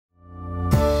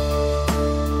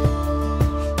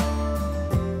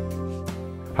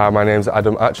Hi, my name is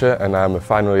Adam Atchia and I'm a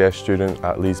final year student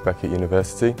at Leeds Beckett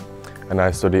University and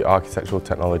I study architectural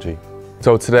technology.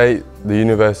 So today the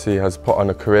university has put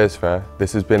on a careers fair.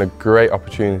 This has been a great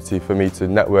opportunity for me to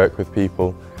network with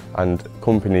people and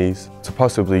companies to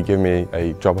possibly give me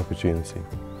a job opportunity.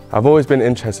 I've always been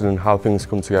interested in how things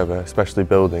come together, especially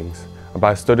buildings, and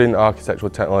by studying architectural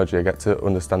technology I get to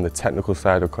understand the technical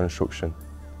side of construction.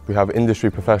 We have industry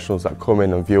professionals that come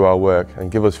in and view our work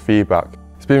and give us feedback.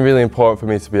 It's been really important for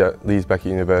me to be at Leeds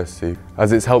Beckett University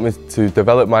as it's helped me to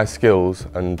develop my skills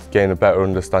and gain a better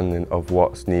understanding of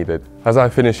what's needed. As I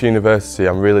finish university,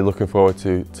 I'm really looking forward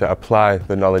to apply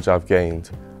the knowledge I've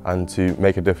gained and to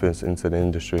make a difference into the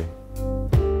industry.